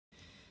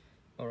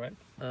Alright,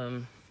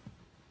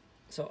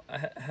 so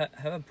I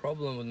have a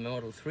problem with my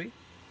Model 3.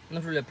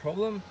 Not really a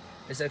problem,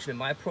 it's actually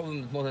my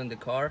problem more than the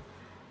car.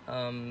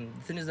 The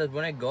thing is that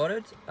when I got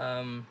it,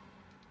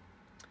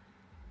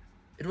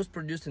 it was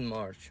produced in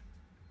March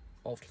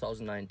of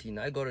 2019.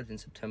 I got it in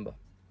September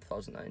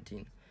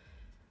 2019.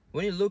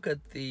 When you look at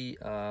the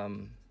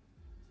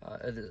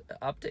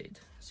update,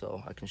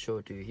 so I can show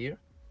it to you here.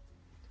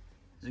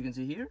 As you can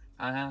see here,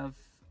 I have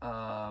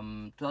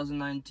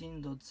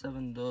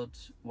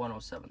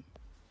 2019.7.107,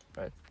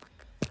 right?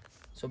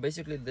 So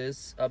basically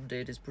this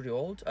update is pretty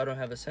old. I don't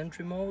have a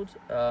sentry mode.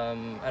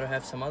 I don't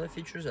have some other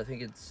features. I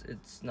think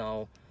it's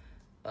now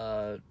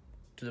to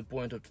the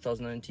point of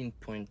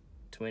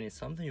 2019.20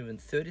 something, even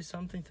 30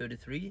 something,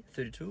 33,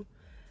 32.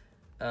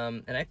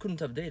 And I couldn't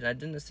update. I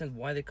didn't understand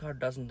why the car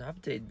doesn't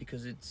update,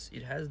 because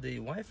it has the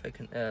Wi-Fi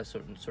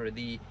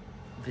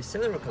the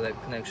cellular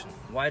connection.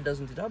 Why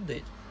doesn't it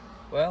update?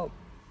 Well,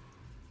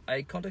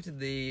 I contacted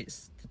the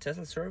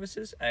Tesla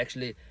services. I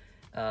actually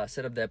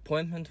set up the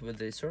appointment with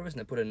the service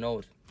and I put a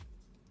note.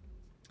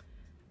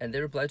 And they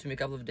replied to me a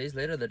couple of days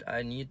later that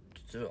I need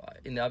to,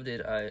 in the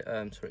update,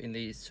 in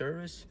the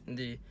service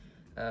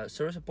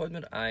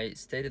appointment, I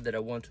stated that I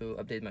want to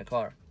update my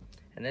car.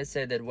 And they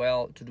said that,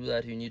 well, to do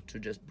that, you need to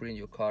just bring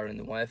your car in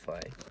the Wi-Fi.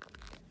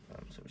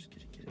 So it's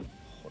getting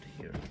hot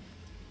here.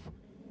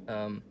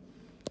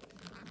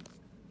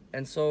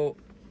 And so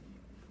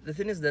the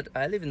thing is that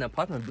I live in an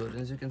apartment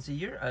building. As you can see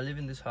here, I live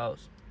in this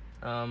house.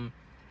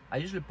 I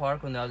usually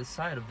park on the other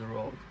side of the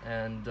road,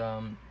 and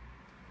the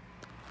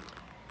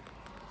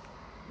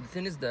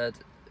thing is that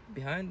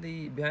behind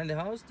the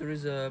house there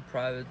is a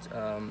private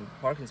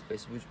parking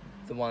space,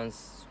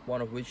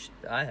 one of which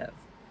I have.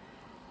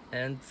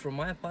 And from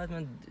my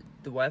apartment,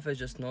 the Wi-Fi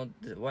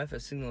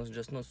signal is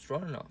just not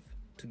strong enough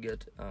to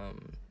get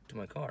to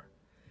my car.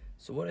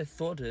 So what I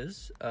thought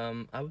is,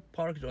 I would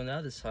park it on the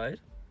other side,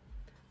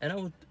 and I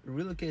would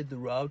relocate the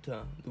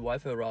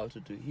Wi-Fi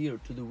router to here,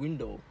 to the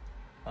window.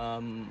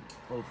 I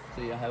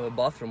have a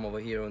bathroom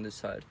over here on this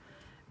side,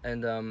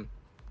 and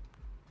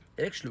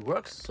it actually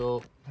works.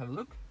 So have a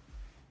look.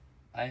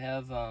 I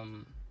have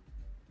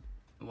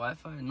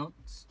Wi-Fi, not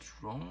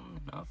strong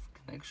enough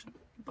connection,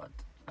 but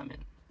I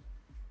mean,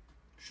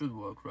 should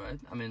work, right?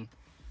 I mean,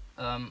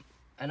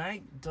 and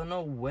I don't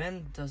know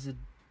when does it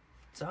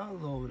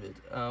download it.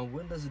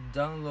 When does it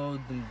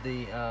download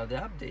the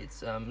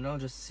updates? I'll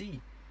just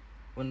see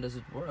when does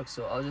it work.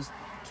 So I'll just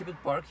keep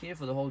it parked here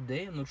for the whole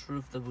day. I'm not sure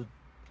if that would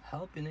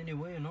help in any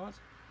way or not.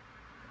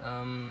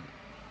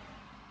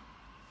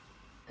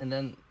 And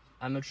then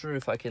I'm not sure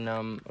if I can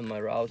on my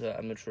router.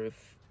 I'm not sure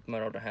if my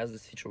router has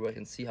this feature where I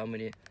can see how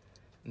many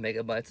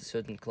megabytes a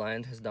certain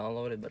client has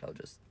downloaded, but I'll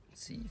just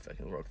see if I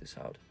can work this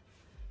out.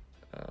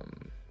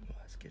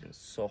 It's getting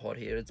so hot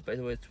here. It's, by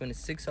the way,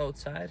 26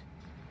 outside,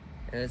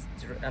 and it's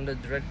under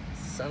direct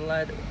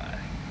sunlight.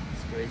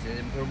 It's crazy. You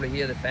can probably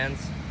hear the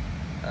fans.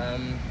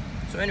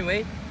 So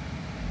anyway,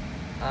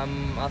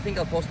 I think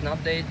I'll post an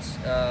update.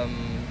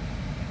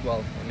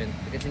 Well, I mean,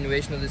 the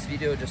continuation of this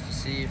video, just to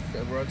see if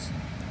that works,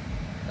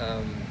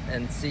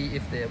 and see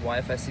if the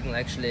Wi-Fi signal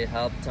actually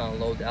helped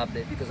download the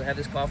update, because I have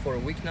this car for a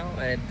week now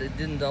and it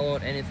didn't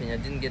download anything. I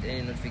didn't get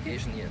any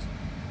notification yet.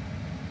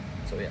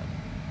 So yeah.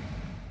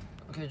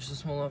 Okay, just a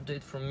small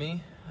update from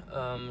me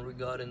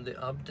regarding the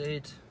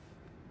update.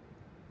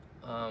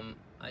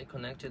 I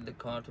connected the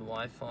car to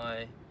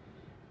Wi-Fi.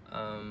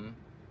 I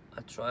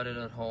tried it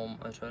at home,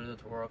 I tried it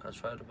at work, I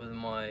tried it with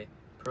my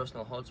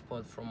personal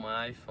hotspot from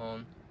my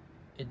iPhone.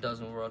 It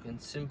doesn't work,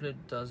 and simply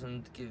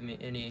doesn't give me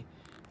any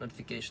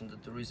notification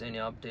that there is any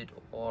update,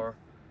 or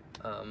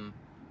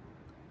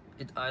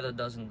it either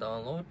doesn't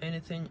download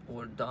anything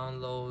or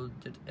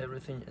downloaded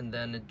everything and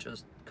then it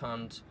just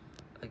can't,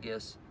 I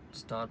guess,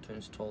 start to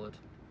install it.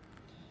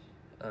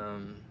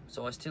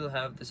 So I still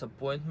have this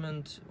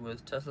appointment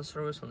with Tesla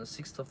service on the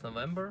 6th of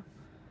November.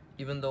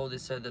 Even though they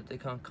said that they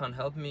can't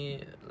help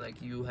me,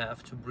 like, you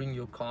have to bring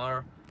your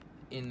car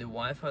in the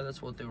Wi-Fi,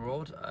 that's what they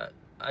wrote.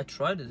 I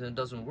tried it and it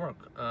doesn't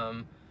work.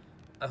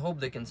 I hope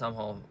they can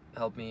somehow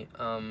help me.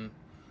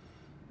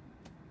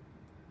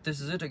 This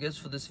is it, I guess,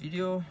 for this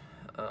video.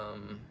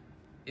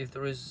 If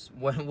there is,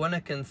 when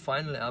I can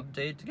finally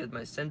update to get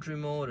my Sentry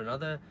mode and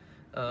other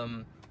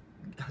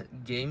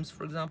games,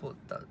 for example,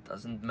 that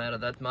doesn't matter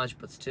that much,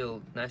 but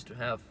still nice to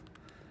have.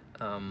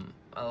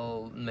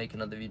 I'll make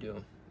another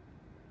video.